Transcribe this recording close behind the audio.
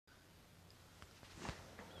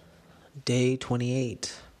Day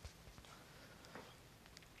 28.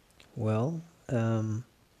 Well, I'm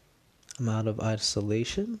out of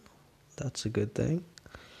isolation. That's a good thing.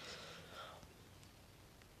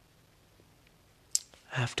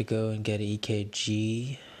 I have to go and get an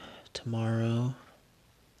EKG tomorrow.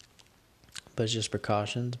 But it's just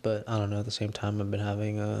precautions. But I don't know, at the same time, I've been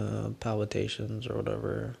having palpitations or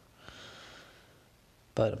whatever.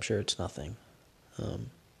 But I'm sure it's nothing.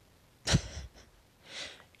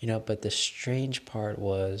 But the strange part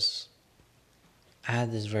was I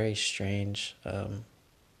had this very strange,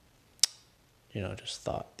 just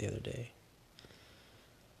thought the other day.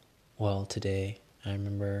 Well, today, I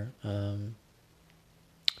remember,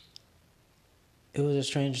 it was a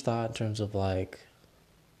strange thought in terms of like,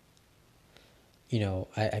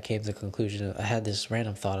 I came to the conclusion, I had this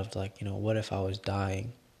random thought of like, what if I was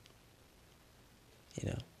dying?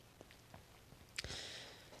 And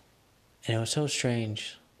it was so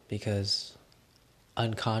strange because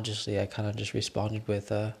unconsciously I kind of just responded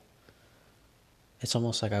with, it's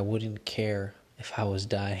almost like I wouldn't care if I was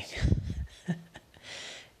dying.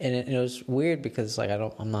 And it was weird because like I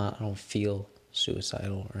don't feel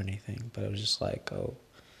suicidal or anything, but it was just like, oh,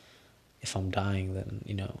 if I'm dying, then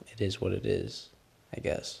it is what it is, I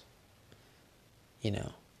guess.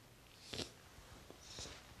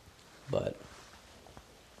 But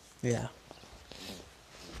yeah.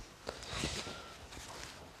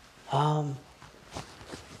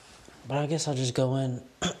 But I guess I'll just go in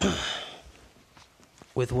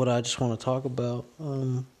with what I just want to talk about.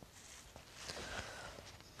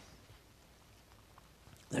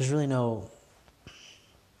 There's really no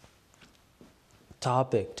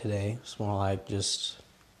topic today. It's more like I just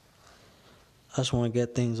want to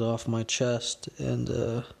get things off my chest, and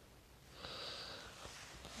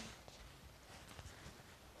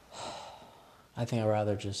I think I'd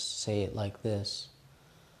rather just say it like this.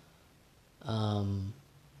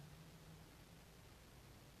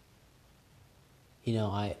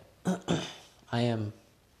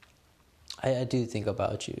 I do think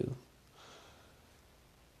about you.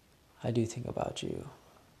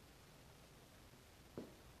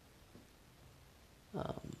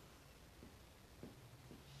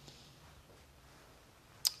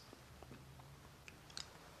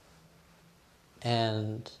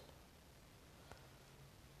 And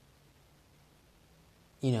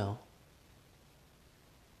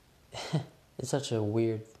it's such a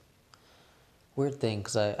weird thing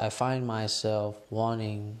because I find myself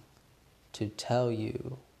wanting to tell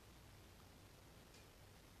you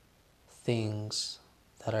things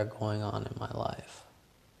that are going on in my life.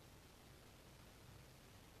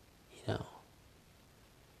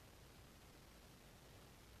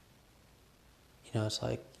 It's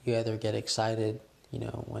like you either get excited,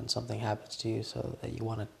 when something happens to you so that you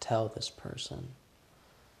want to tell this person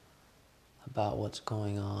about what's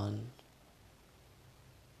going on.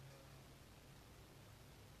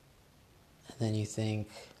 And then you think,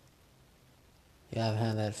 yeah, I've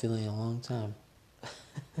had that feeling a long time.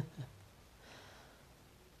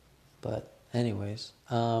 But anyways,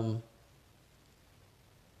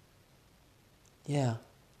 yeah.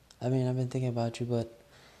 I mean, I've been thinking about you, but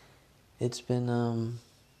it's been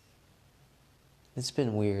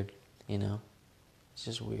weird, It's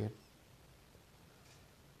just weird.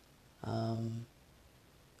 And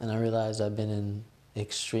I realized I've been in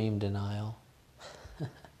extreme denial.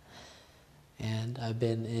 And I've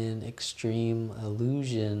been in extreme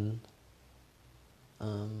illusion,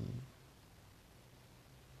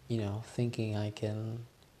 thinking I can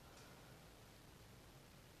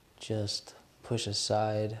just push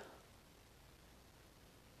aside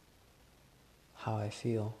how I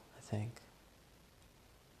feel, I think.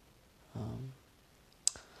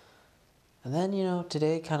 And then,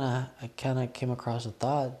 today I came across a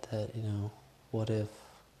thought that, what if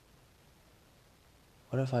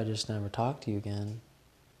I just never talk to you again?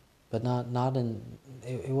 But not in,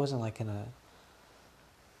 it wasn't like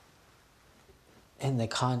in the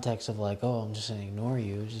context of like, oh, I'm just going to ignore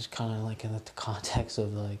you. It was just kind of like in the context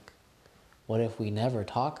of like, what if we never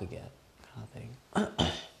talk again, kind of thing.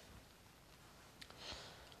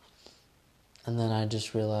 And then I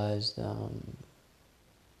just realized,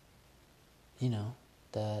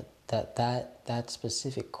 that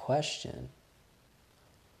specific question,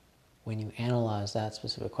 when you analyze that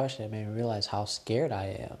specific question, it made me realize how scared I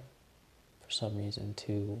am, for some reason,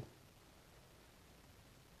 to,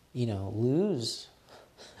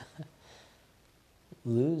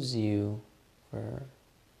 lose you for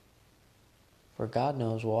God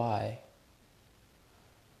knows why.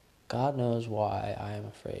 God knows why I am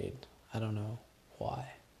afraid. I don't know why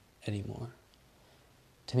anymore.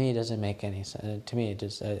 To me, it doesn't make any sense. To me, it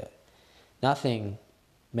just nothing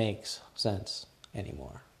makes sense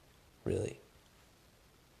anymore, really.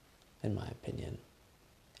 In my opinion,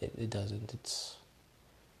 it doesn't.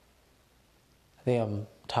 I think I'm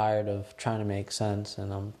tired of trying to make sense,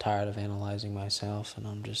 and I'm tired of analyzing myself, and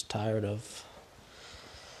I'm just tired of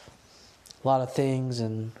a lot of things,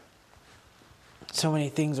 and so many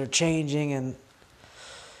things are changing, and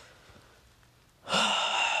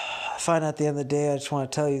I find at the end of the day I just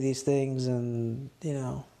want to tell you these things, and,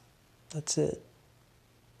 that's it.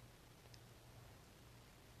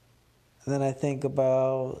 And then I think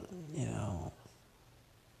about,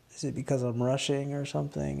 is it because I'm rushing or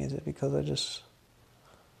something? Is it because I just...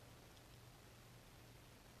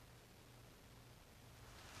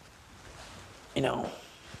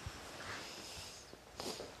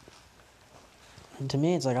 And to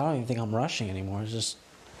me, it's like, I don't even think I'm rushing anymore. It's just...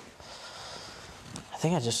 I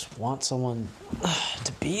think I just want someone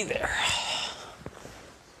to be there.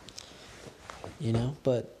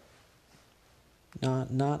 But not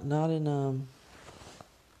in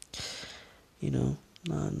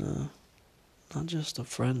not just a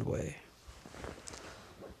friend way.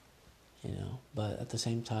 But at the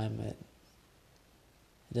same time, it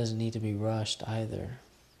doesn't need to be rushed either.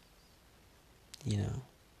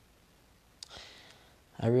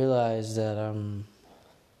 I realize that I'm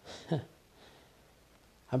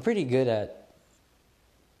pretty good at,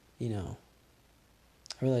 I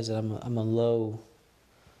realize that I'm a low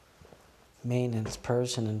maintenance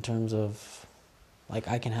person in terms of, like,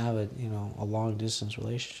 I can have a long distance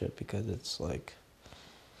relationship because it's like,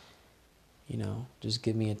 just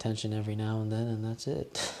give me attention every now and then, and that's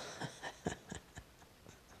it.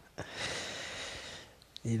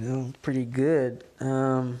 Pretty good.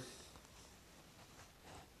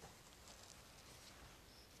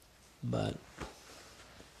 But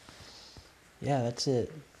yeah, that's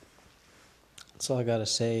it. That's all I gotta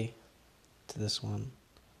say to this one.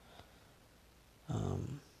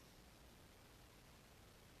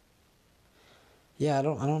 Yeah, I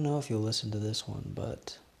don't know if you'll listen to this one,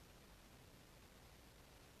 but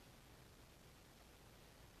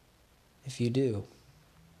if you do,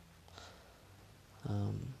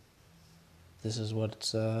 this is what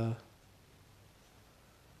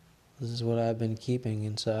I've been keeping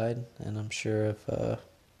inside, and I'm sure if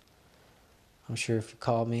you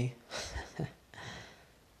call me,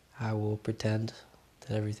 I will pretend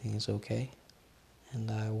that everything is okay,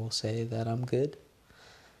 and I will say that I'm good,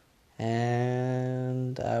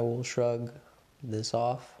 and I will shrug this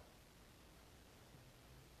off,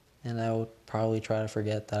 and I will probably try to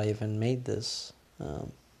forget that I even made this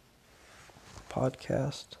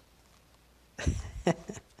podcast.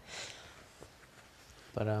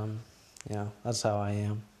 But that's how I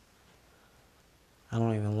am.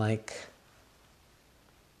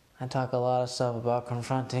 I talk a lot of stuff about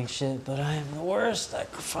confronting shit, but I am the worst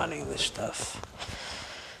at confronting this stuff.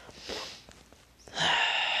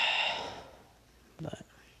 But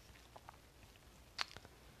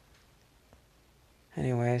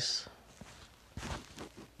anyways,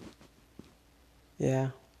 yeah.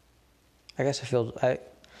 I guess I feel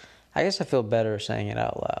better saying it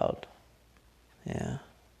out loud. Yeah.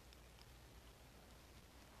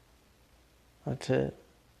 That's it.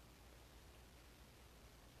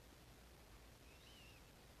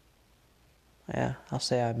 Yeah, I'll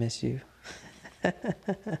say I miss you.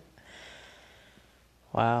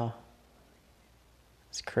 Wow.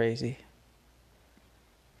 It's crazy.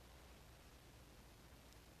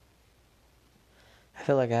 I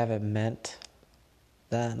feel like I haven't meant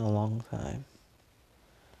that in a long time.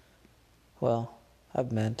 Well,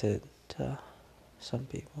 I've meant it to some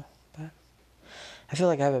people, but I feel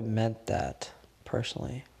like I haven't meant that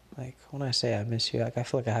personally. Like, when I say I miss you, like, I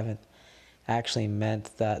feel like I haven't actually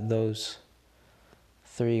meant that those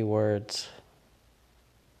 3 words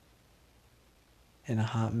in a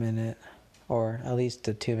hot minute, or at least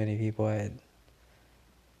to too many people.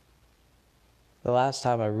 The last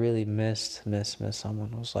time I really missed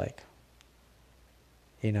someone was like,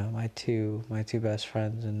 my two best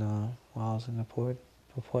friends, and while I was in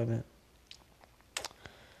deployment.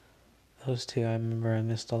 Those 2, I remember I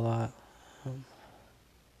missed a lot.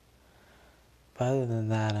 But other than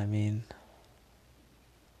that, I mean,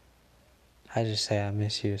 I just say I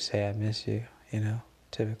miss you,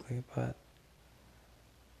 typically. But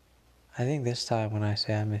I think this time when I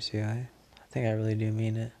say I miss you, I think I really do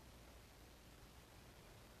mean it.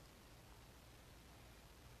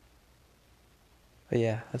 But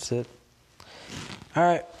yeah, that's it.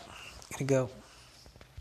 Alright, gonna go.